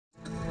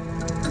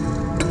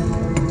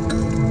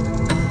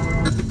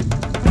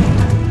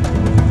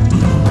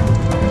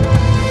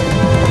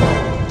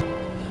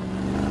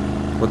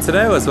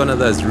Today was one of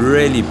those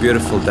really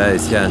beautiful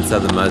days here in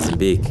southern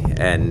Mozambique,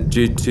 and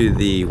due to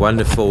the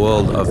wonderful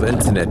world of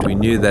internet, we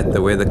knew that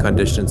the weather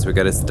conditions were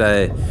going to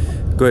stay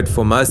good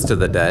for most of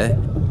the day.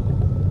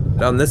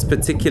 On this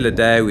particular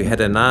day, we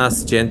had a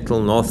nice gentle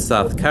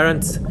north-south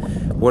current.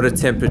 Water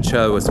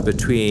temperature was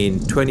between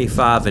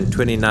 25 and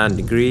 29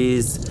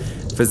 degrees.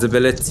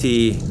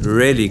 Visibility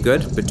really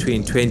good,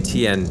 between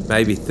 20 and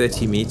maybe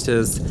 30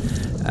 meters.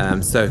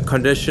 So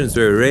conditions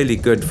were really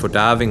good for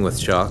diving with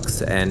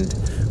sharks, and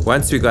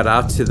once we got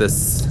out to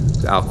this,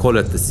 I'll call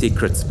it the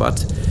secret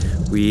spot,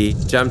 we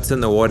jumped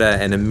in the water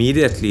and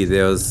immediately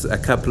there was a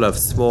couple of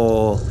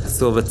small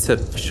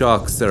silver-tip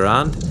sharks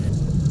around.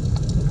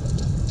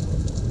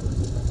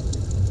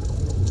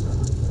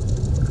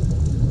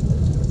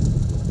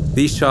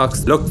 These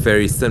sharks look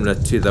very similar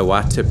to the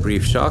white-tip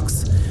reef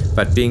sharks,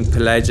 but being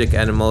pelagic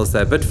animals,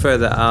 they're a bit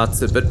further out,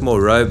 a bit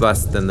more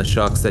robust than the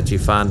sharks that you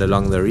find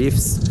along the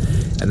reefs,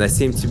 and they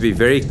seem to be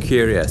very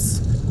curious.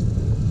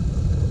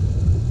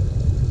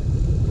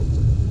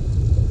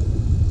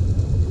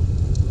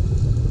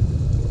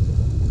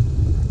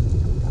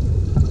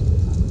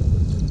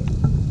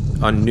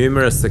 On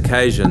numerous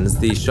occasions,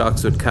 these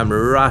sharks would come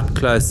right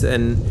close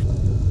in.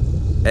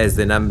 As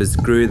their numbers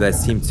grew, they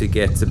seemed to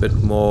get a bit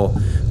more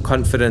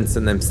confidence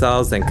in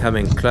themselves and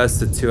coming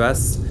closer to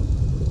us.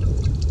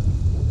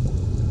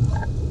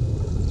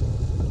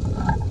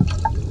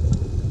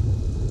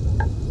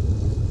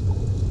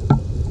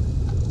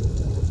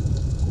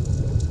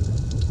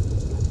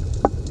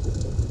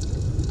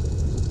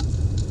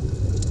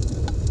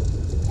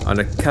 On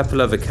a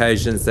couple of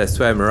occasions, they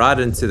swam right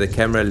into the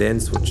camera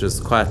lens, which is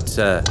quite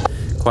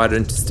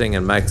interesting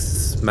and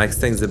makes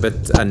things a bit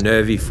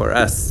unnervy for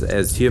us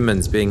as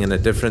humans being in a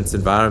different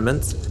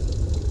environment.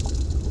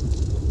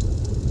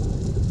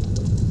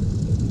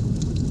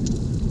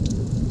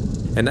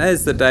 And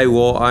as the day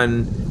wore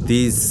on,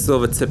 these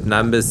silver-tip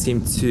numbers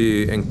seemed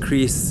to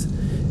increase.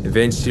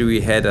 Eventually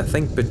we had, I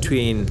think,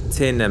 between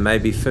 10 and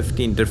maybe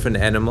 15 different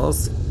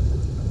animals.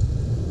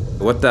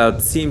 What they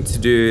would seem to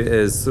do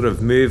is sort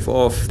of move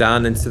off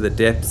down into the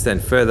depths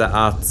and further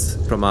out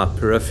from our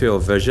peripheral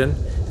vision,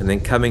 and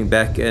then coming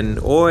back in,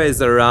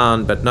 always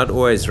around but not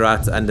always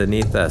right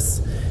underneath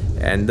us.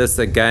 And this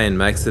again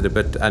makes it a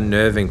bit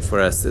unnerving for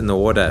us in the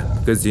water,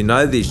 because you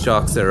know these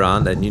sharks are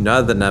around and you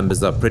know the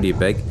numbers are pretty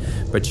big,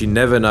 but you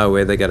never know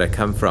where they're going to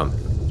come from.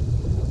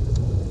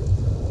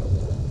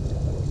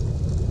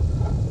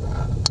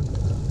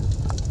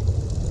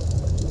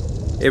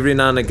 Every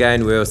now and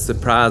again we were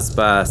surprised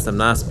by some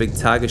nice big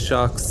tiger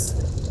sharks.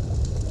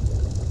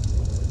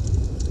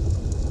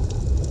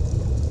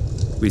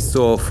 We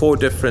saw 4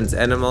 different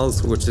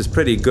animals, which is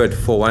pretty good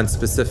for one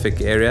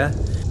specific area.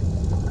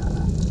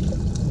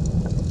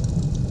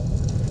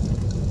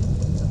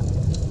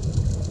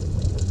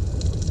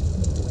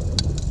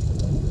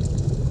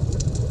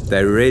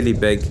 They're really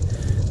big.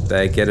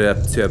 They get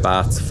up to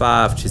about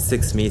 5 to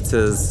 6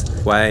 meters,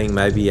 weighing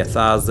maybe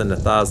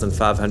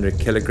 1,500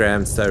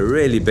 kilograms, so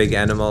really big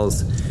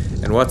animals.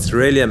 And what's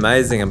really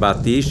amazing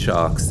about these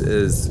sharks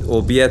is,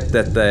 albeit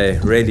that they're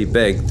really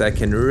big, they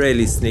can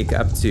really sneak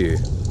up to you.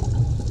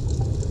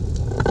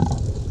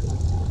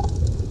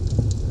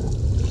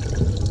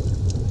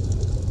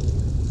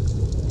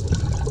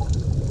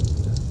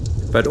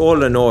 But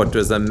all in all, it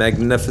was a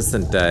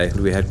magnificent day.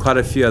 We had quite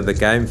a few of the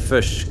game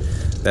fish.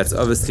 That's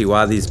obviously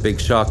why these big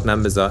shark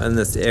numbers are in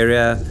this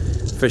area.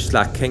 Fish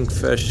like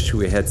kingfish,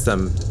 we had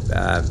some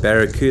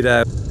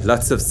barracuda,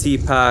 lots of sea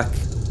pike.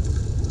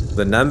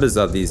 The numbers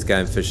of these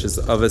game fish is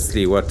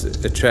obviously what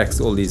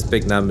attracts all these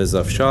big numbers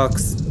of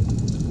sharks.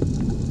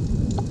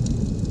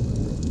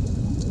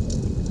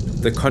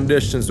 The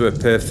conditions were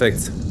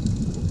perfect.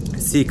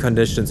 Sea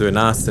conditions were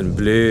nice and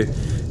blue,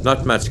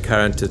 not much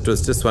current. It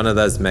was just one of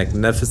those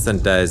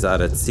magnificent days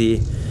out at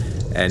sea.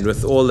 And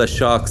with all the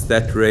sharks,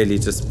 that really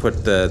just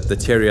put the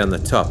cherry on the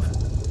top.